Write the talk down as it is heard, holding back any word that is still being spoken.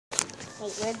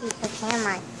Wait, where the heck am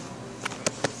I?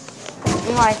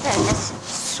 Right there, this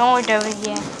sword over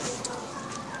here.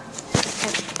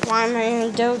 Why am I in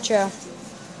a dojo?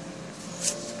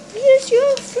 Yes,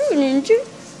 you're a food ninja.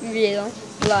 Real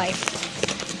life.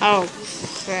 Oh,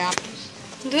 crap.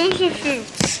 Those are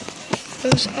fruits.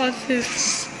 Those are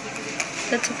fruits.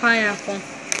 That's a pineapple.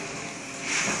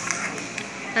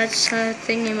 That's a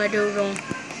thing in my dojo.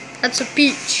 That's a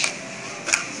peach.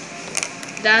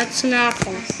 That's an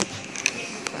apple.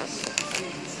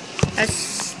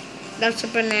 That's a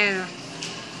banana.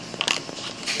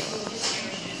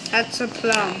 That's a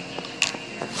plum.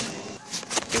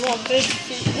 You want big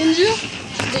ninja?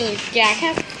 Then you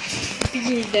jackhammer.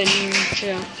 Be the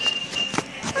ninja.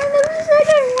 I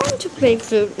don't want to play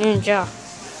Fruit Ninja.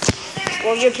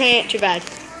 Well, you're playing it too bad.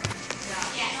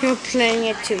 You're playing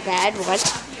it too bad. What?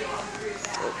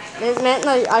 I meant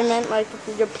like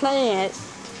if you're playing it,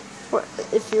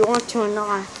 if you want to or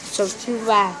not. So too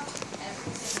bad.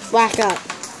 Whack up.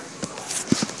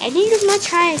 I need a much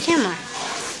higher camera.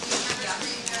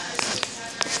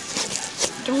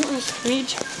 Don't ask me.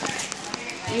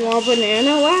 You want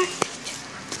banana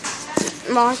whacked?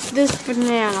 Mark this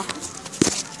banana.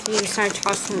 You start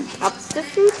tossing up the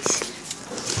fruits.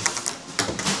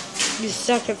 You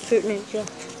suck at Fruit Ninja.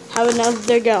 Have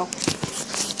another go.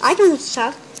 I don't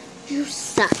suck. You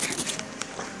suck.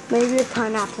 Maybe a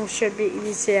pineapple should be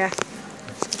easier.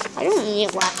 I don't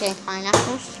eat whacking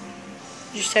pineapples.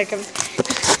 You suck at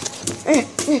Dad,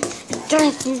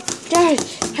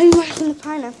 how you whacking the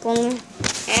pineapple?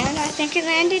 And I think it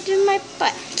landed in my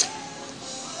butt.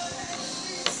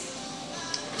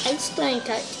 It's blank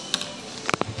cut.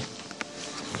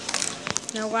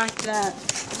 Now whack that.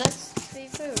 That's 3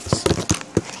 foods.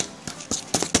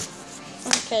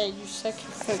 Okay, you suck at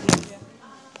Fruit Ninja.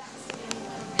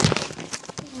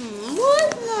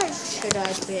 What knife should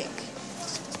I pick?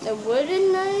 The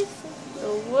wooden knife,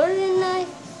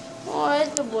 or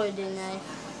the wooden knife?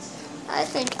 I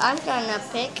think I'm gonna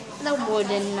pick the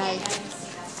wooden knife.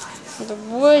 The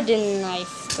wooden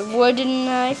knife. The wooden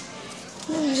knife.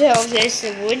 So there's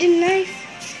the wooden knife.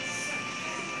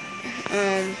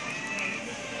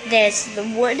 There's the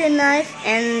wooden knife,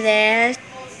 and there's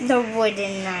the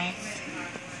wooden knife.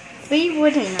 3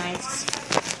 wooden knives.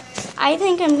 I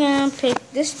think I'm gonna pick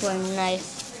this wooden knife.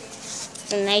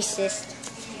 The nicest.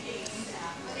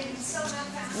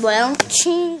 Well,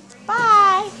 cheese.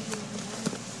 Bye.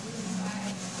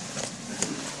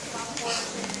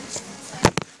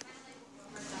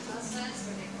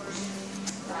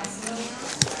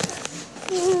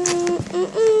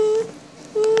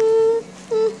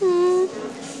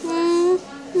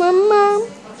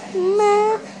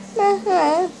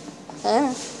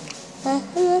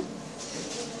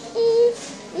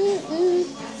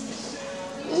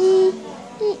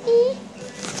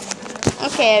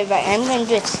 Okay, everybody, I'm going to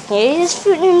do it. Here's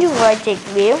Fruit Ninja where I take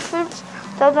real fruits,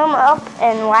 throw them up,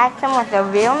 and whack them with a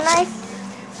real knife.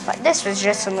 But this was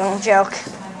just a little joke.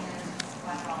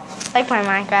 Like my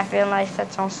Minecraft real life,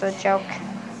 that's also a joke.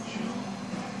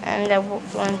 And I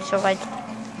want to like.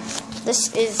 This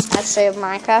is actually a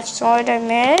Minecraft sword I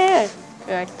made.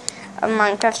 A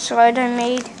Minecraft sword I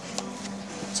made.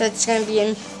 So it's going to be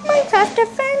in Minecraft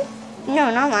Adventure.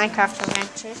 No, not Minecraft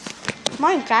Adventure.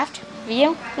 Minecraft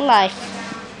real life.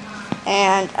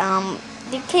 And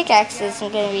the pickaxe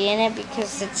isn't going to be in it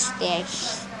because it's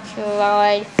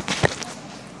destroyed.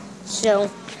 So,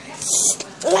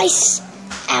 slice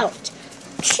out.